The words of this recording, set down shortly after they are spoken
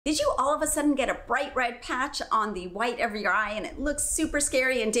Did you all of a sudden get a bright red patch on the white of your eye and it looks super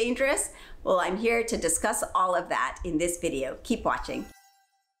scary and dangerous? Well, I'm here to discuss all of that in this video. Keep watching.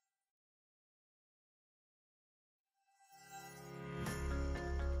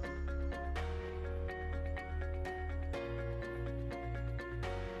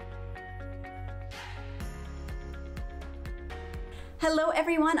 Hello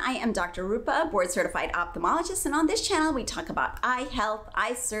everyone, I am Dr. Rupa, board certified ophthalmologist, and on this channel we talk about eye health,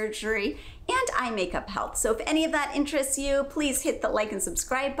 eye surgery, and eye makeup health. So if any of that interests you, please hit the like and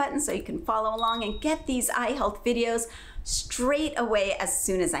subscribe button so you can follow along and get these eye health videos straight away as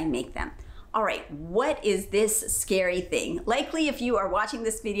soon as I make them. All right, what is this scary thing? Likely if you are watching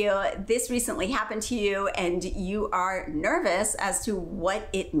this video, this recently happened to you and you are nervous as to what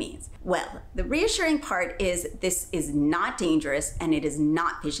it means. Well, the reassuring part is this is not dangerous and it is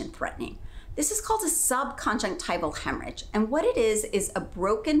not vision threatening. This is called a subconjunctival hemorrhage, and what it is a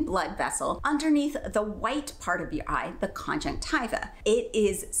broken blood vessel underneath the white part of your eye, the conjunctiva. It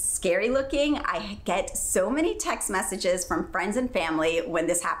is scary looking. I get so many text messages from friends and family when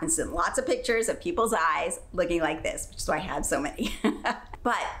this happens, and lots of pictures of people's eyes looking like this, which is why I have so many.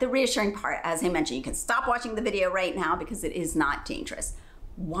 But the reassuring part, as I mentioned, you can stop watching the video right now because it is not dangerous.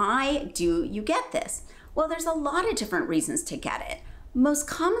 Why do you get this? Well, there's a lot of different reasons to get it. Most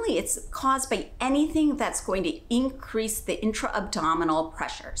commonly, it's caused by anything that's going to increase the intra-abdominal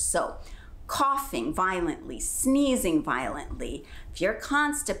pressure. So coughing violently, sneezing violently, if you're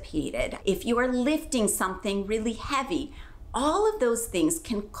constipated, if you are lifting something really heavy, all of those things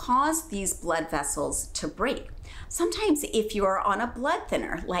can cause these blood vessels to break. Sometimes if you're on a blood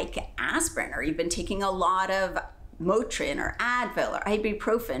thinner like aspirin, or you've been taking a lot of Motrin or Advil or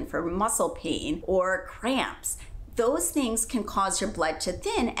ibuprofen for muscle pain or cramps, those things can cause your blood to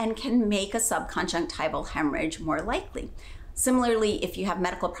thin and can make a subconjunctival hemorrhage more likely. Similarly, if you have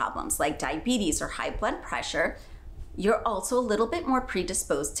medical problems like diabetes or high blood pressure, you're also a little bit more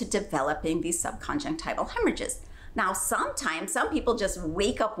predisposed to developing these subconjunctival hemorrhages. Now, sometimes some people just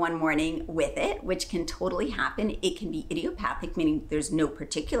wake up one morning with it, which can totally happen. It can be idiopathic, meaning there's no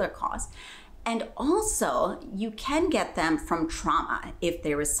particular cause. And also, you can get them from trauma if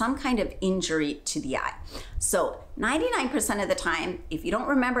there is some kind of injury to the eye. So 99% of the time, if you don't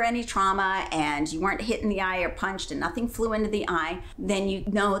remember any trauma and you weren't hit in the eye or punched and nothing flew into the eye, then you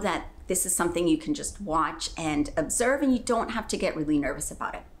know that this is something you can just watch and observe, and you don't have to get really nervous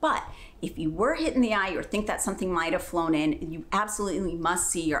about it. But if you were hit in the eye or think that something might have flown in, you absolutely must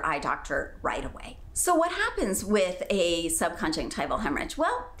see your eye doctor right away. So what happens with a subconjunctival hemorrhage?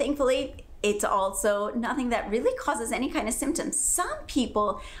 Well, thankfully, it's also nothing that really causes any kind of symptoms. Some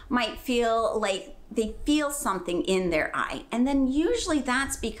people might feel like they feel something in their eye, and then usually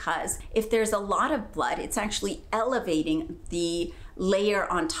that's because if there's a lot of blood, it's actually elevating the layer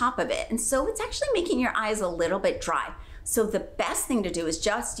on top of it, and so it's actually making your eyes a little bit dry. So the best thing to do is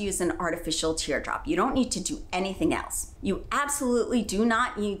just use an artificial teardrop. You don't need to do anything else. You absolutely do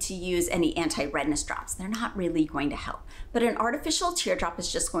not need to use any anti-redness drops. They're not really going to help. But an artificial teardrop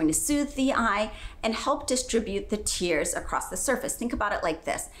is just going to soothe the eye and help distribute the tears across the surface. Think about it like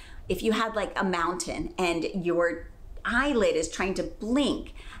this. If you had like a mountain and your eyelid is trying to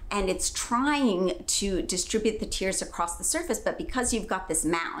blink and it's trying to distribute the tears across the surface, but because you've got this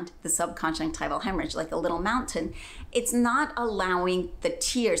mound, the subconjunctival hemorrhage, like a little mountain, it's not allowing the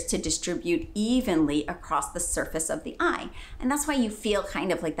tears to distribute evenly across the surface of the eye. And that's why you feel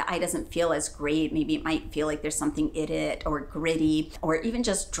kind of like the eye doesn't feel as great. Maybe it might feel like there's something in it or gritty or even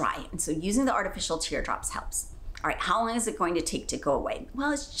just dry. And so using the artificial teardrops helps. All right, how long is it going to take to go away?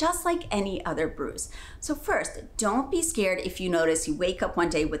 Well, it's just like any other bruise. So first, don't be scared if you notice you wake up one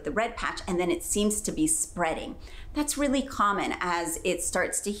day with the red patch and then it seems to be spreading. That's really common. As it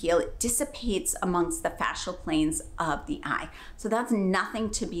starts to heal, it dissipates amongst the fascial planes of the eye. So that's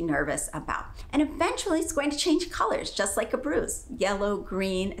nothing to be nervous about. And eventually it's going to change colors, just like a bruise, yellow,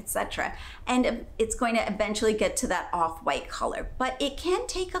 green, etc. And it's going to eventually get to that off-white color, but it can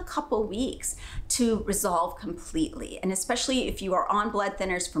take a couple weeks to resolve completely. And especially if you are on blood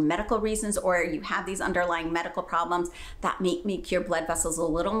thinners for medical reasons, or you have these underlying medical problems that make your blood vessels a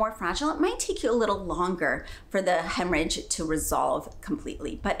little more fragile, it might take you a little longer for the hemorrhage to resolve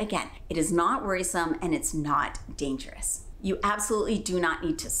completely. But again, it is not worrisome and it's not dangerous. You absolutely do not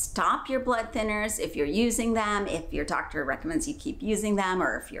need to stop your blood thinners if you're using them, if your doctor recommends you keep using them,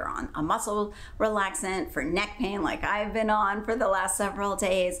 or if you're on a muscle relaxant for neck pain like I've been on for the last several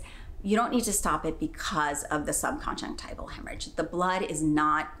days. you don't need to stop it because of the subconjunctival hemorrhage. The blood is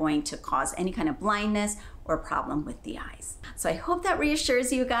not going to cause any kind of blindness or problem with the eyes. So I hope that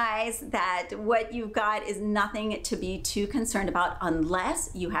reassures you guys that what you've got is nothing to be too concerned about unless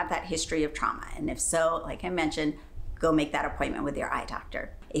you have that history of trauma. And if so, like I mentioned, go make that appointment with your eye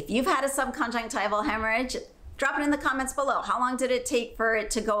doctor. If you've had a subconjunctival hemorrhage, drop it in the comments below. How long did it take for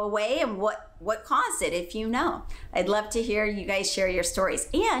it to go away, and what caused it, if you know? I'd love to hear you guys share your stories.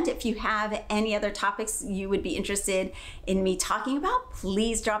 And if you have any other topics you would be interested in me talking about,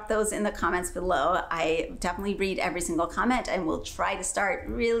 please drop those in the comments below. I definitely read every single comment, and we'll try to start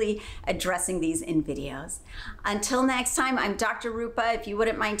really addressing these in videos. Until next time, I'm Dr. Rupa. If you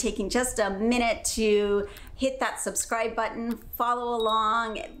wouldn't mind taking just a minute to hit that subscribe button, follow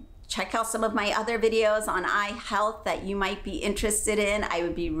along, check out some of my other videos on eye health that you might be interested in. I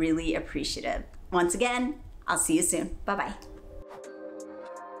would be really appreciative. Once again, I'll see you soon. Bye-bye.